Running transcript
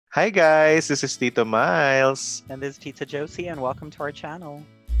Hi guys, this is Tito Miles. And this is Tita Josie, and welcome to our channel.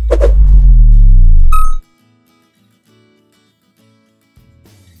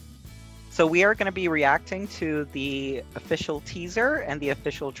 So we are going to be reacting to the official teaser and the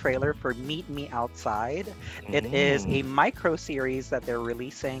official trailer for Meet Me Outside. It is a micro series that they're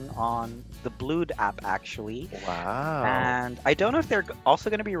releasing on the Blued app, actually. Wow. And I don't know if they're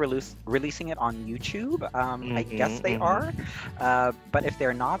also going to be releasing it on YouTube. I guess they are. But if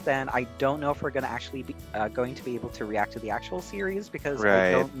they're not, then I don't know if we're going to actually be going to be able to react to the actual series, because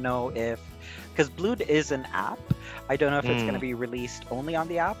I don't know if, because Blued is an app. I don't know if it's going to be released only on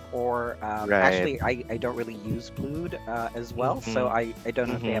the app, or actually I don't really use Blued as well, so I don't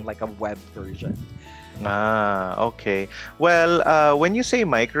know if they have like a web version. Okay. Well, when you say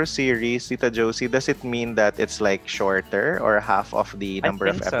micro series, Tita Josie, does it mean that it's like shorter or half of the number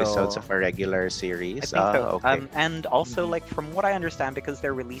of episodes of a regular series? I think so. Okay. And also, like, from what I understand, because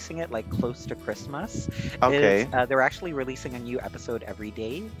they're releasing it like close to Christmas, they're actually releasing a new episode every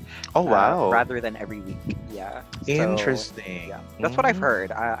day. Oh wow! Rather than every week. Yeah. Interesting. Yeah, that's what I've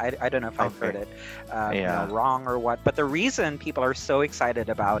heard. I don't know if I've heard it wrong or what, but the reason people are so excited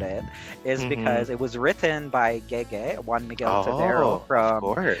about it is because it was written by Gege, Juan Miguel Tadero from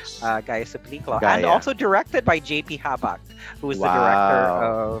Gaya sa Pelikula, and also directed by JP Habak, who is the director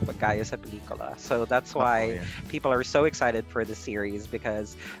of Gaya sa Pelikula. So that's why people are so excited for the series,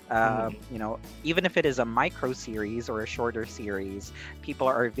 because you know, even if it is a micro series or a shorter series, people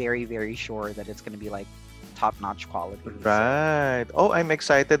are very, very sure that it's going to be like top-notch quality. Right. Oh, I'm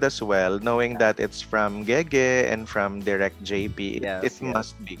excited as well, knowing that it's from Gege and from Direct JP. It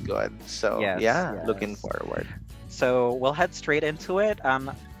must be good. So looking forward. So we'll head straight into it.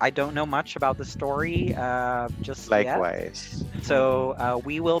 I don't know much about the story just likewise yet. So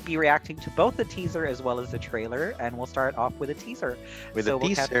we will be reacting to both the teaser as well as the trailer, and we'll start off with a teaser.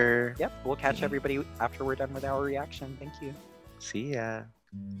 We'll catch everybody after we're done with our reaction. Thank you. See ya.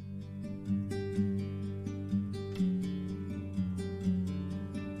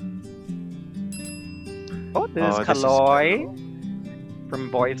 Oh, this is Kaloy from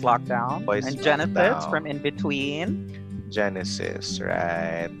Boys Lockdown, and Genesis from In Between. Genesis,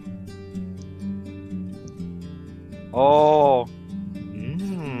 right? Oh.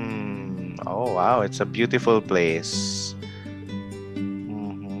 Oh wow, it's a beautiful place.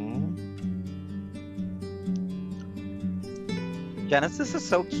 Genesis is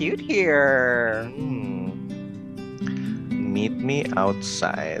so cute here. Meet Me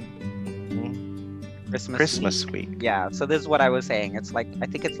Outside. Christmas week. Yeah, so this is what I was saying. It's like, I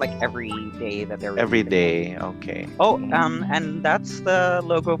think it's like every day that they're every day. Okay. Oh, and that's the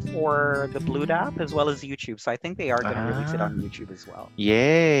logo for the Blued app as well as YouTube. So I think they are going to release it on YouTube as well.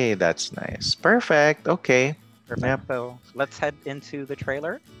 Yay, that's nice. Perfect. Okay. Perfect. Yep. So let's head into the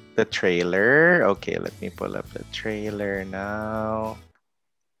trailer. The trailer. Okay, let me pull up the trailer now.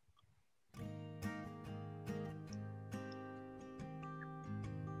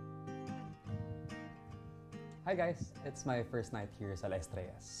 Hi guys, it's my first night here sa La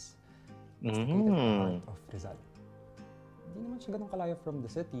Estrellas. It's located in the heart of Rizal. Hindi naman siya ganun kalayo from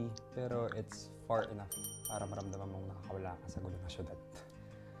the city, pero it's far enough para maramdaman mong nakakawala ka sa gulo ng syudad.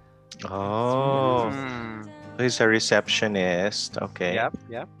 Oh, he's a receptionist. Okay.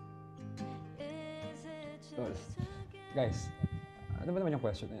 Yep. So, guys, ano ba naman yung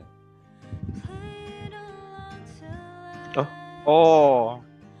question na yan? Oh.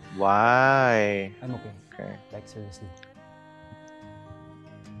 Why? I'm okay. Like, seriously.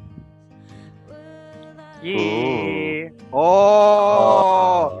 Yay!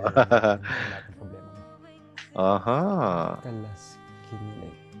 Oh! Kalas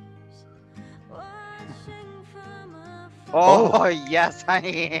kinilig. Oh, yes, I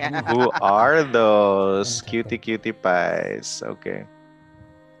am. Who are those cutie pies? Okay.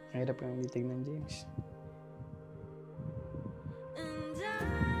 Hirap yung meeting ng James.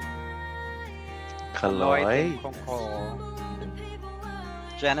 Kaloy.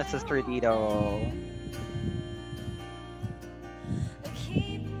 Genesis Tordito.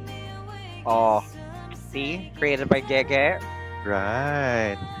 Oh, see? Created by Gege.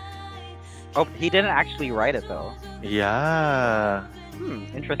 Right. Oh, he didn't actually write it though. Yeah.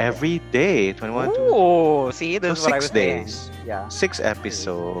 Interesting. Every day. 21 Oh, see? This is what I was 6 days. saying. Yeah. 6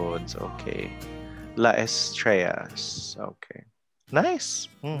 episodes. Okay. La Estrellas. Okay. Nice.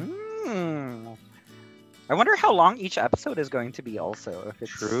 I wonder how long each episode is going to be also. If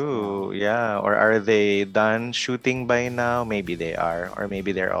it's, True, yeah. Or are they done shooting by now? Maybe they are. Or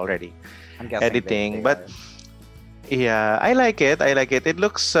maybe they're already editing. But yeah, I like it. It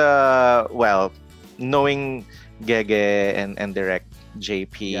looks, well, knowing Gege and Direct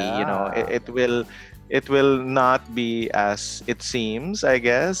JP. Yeah. It will not be as it seems, I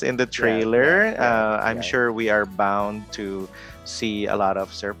guess, in the trailer. I'm sure we are bound to see a lot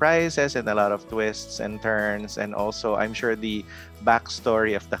of surprises and a lot of twists and turns, and also I'm sure the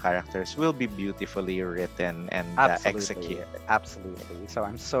backstory of the characters will be beautifully written and executed. Absolutely. So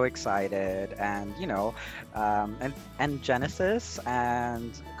I'm so excited, and and Genesis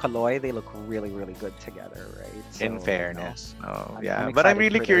and Kaloy, they look really, really good together, right? So, In fairness, I'm but I'm excited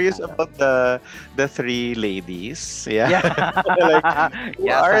really for their curious fandom. about the three ladies. Yeah, like who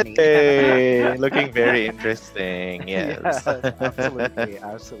Yes, are honey. they? Looking very interesting. Yes. Yes, absolutely,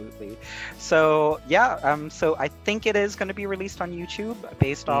 absolutely. So yeah, so I think it is going to be released on YouTube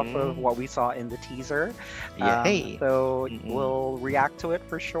based off of Mm, what we saw in the teaser. yay. So Mm-mm. we'll react to it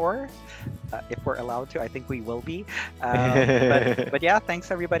for sure, if we're allowed to. I think we will be. But yeah,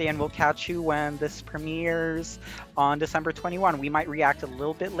 thanks everybody, and we'll catch you when this premieres on December 21. We might react a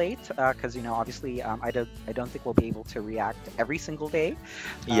little bit late because obviously I don't think we'll be able to react every single day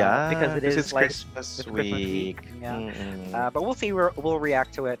because Yeah, it because is it's like Christmas it's Christmas week. week. Yeah. Mm-mm. But we'll see. We'll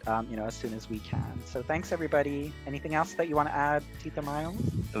react to it, as soon as we can. So thanks, everybody. Anything else that you want to add, Tita Miles?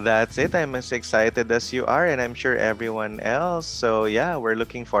 That's it. I'm as excited as you are, and I'm sure everyone else. So yeah, we're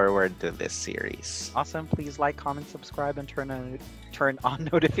looking forward to this series. Awesome. Please like, comment, subscribe, and turn on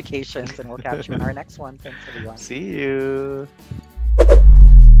notifications, and we'll catch you in our next one. Thanks, everyone. See you.